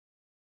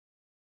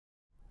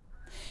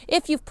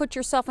If you've put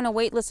yourself on a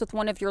wait list with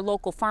one of your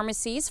local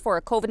pharmacies for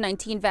a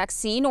COVID-19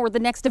 vaccine or the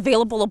next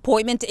available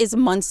appointment is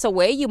months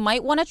away, you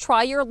might want to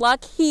try your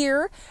luck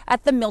here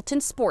at the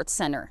Milton Sports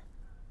Centre.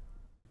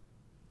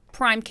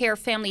 Prime Care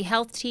Family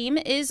Health Team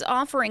is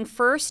offering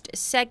first,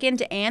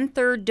 second, and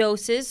third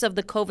doses of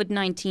the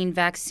COVID-19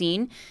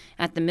 vaccine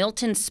at the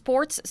Milton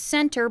Sports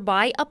Centre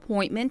by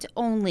appointment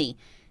only.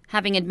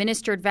 Having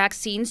administered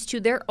vaccines to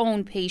their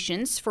own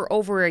patients for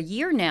over a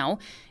year now,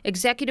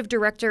 Executive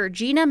Director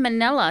Gina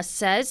Manella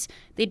says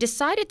they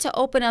decided to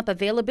open up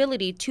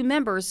availability to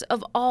members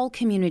of all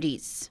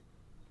communities.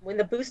 When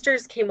the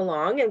boosters came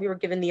along and we were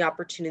given the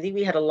opportunity,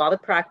 we had a lot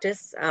of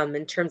practice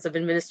in terms of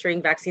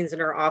administering vaccines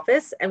in our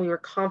office, and we were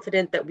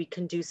confident that we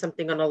can do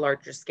something on a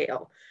larger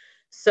scale.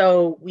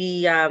 So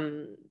we,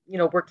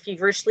 worked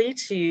feverishly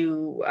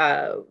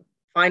to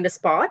find a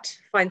spot,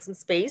 find some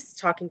space,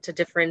 talking to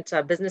different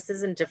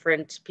businesses and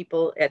different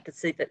people at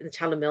the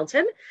town of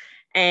Milton.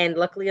 And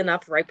luckily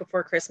enough, right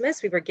before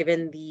Christmas, we were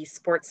given the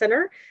sports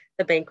center,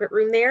 the banquet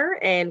room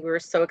there, and we were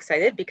so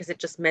excited because it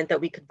just meant that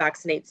we could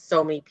vaccinate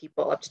so many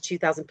people, up to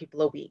 2,000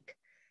 people a week.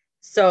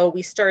 So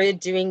we started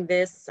doing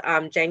this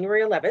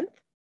January 11th,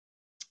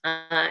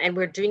 and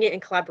we're doing it in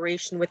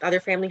collaboration with other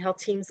family health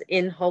teams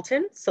in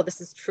Halton. So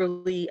this is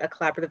truly a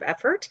collaborative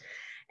effort.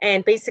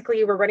 And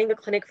basically, we're running the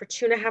clinic for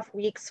 2.5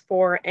 weeks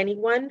for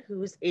anyone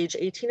who's age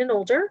 18 and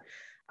older,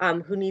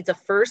 who needs a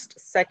first,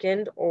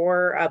 second,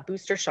 or a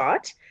booster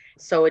shot.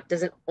 So it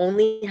doesn't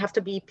only have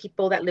to be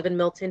people that live in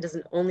Milton,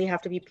 doesn't only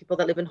have to be people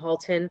that live in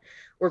Halton.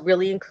 We're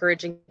really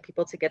encouraging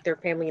people to get their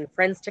family and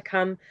friends to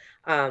come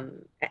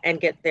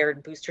and get their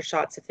booster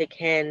shots if they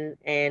can.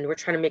 And we're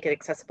trying to make it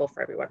accessible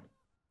for everyone.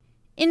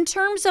 In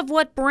terms of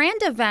what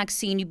brand of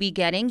vaccine you be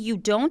getting, you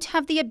don't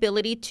have the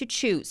ability to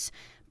choose.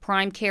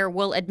 Prime Care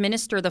will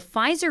administer the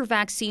Pfizer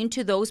vaccine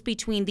to those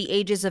between the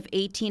ages of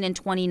 18 and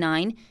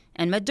 29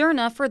 and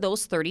Moderna for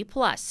those 30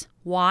 plus.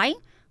 Why?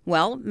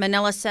 Well,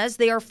 Manella says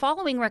they are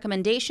following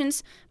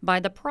recommendations by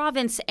the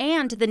province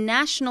and the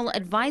National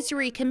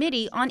Advisory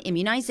Committee on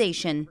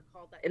Immunization.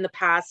 In the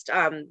past,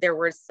 there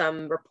were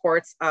some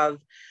reports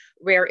of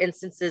rare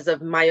instances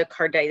of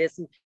myocarditis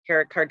and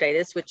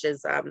pericarditis, which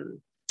is a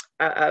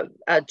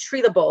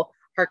treatable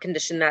heart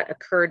condition that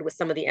occurred with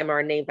some of the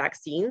mRNA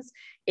vaccines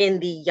in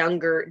the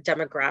younger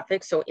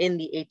demographic, so in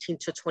the 18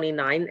 to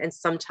 29, and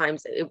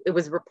sometimes it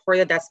was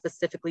reported that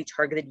specifically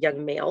targeted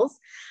young males.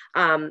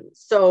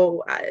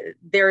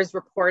 There's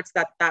reports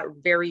that that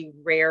very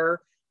rare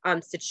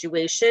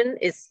situation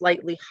is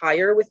slightly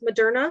higher with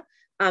Moderna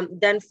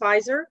than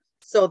Pfizer.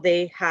 So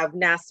they have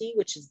NACI,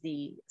 which is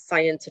the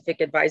scientific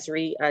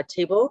advisory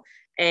table,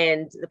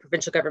 and the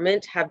provincial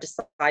government have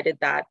decided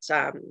that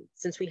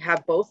since we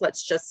have both,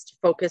 let's just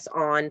focus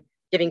on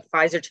giving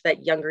Pfizer to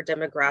that younger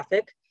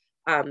demographic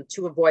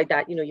to avoid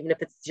that, even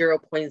if it's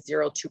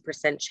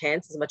 0.02%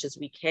 chance as much as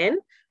we can.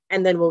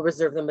 And then we'll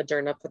reserve the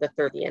Moderna for the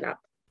 30 and up.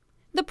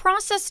 The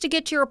process to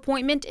get your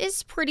appointment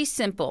is pretty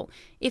simple.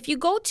 If you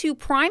go to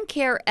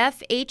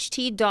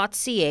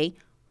primecarefht.ca,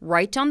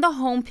 right on the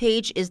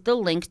homepage is the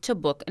link to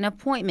book an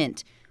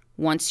appointment.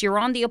 Once you're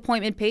on the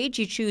appointment page,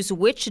 you choose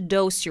which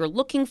dose you're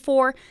looking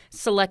for,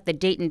 select the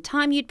date and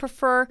time you'd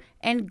prefer,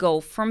 and go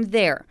from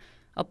there.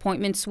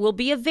 Appointments will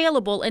be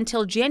available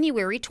until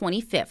January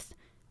 25th.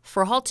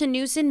 For Halton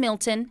News in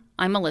Milton,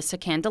 I'm Melissa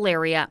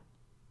Candelaria.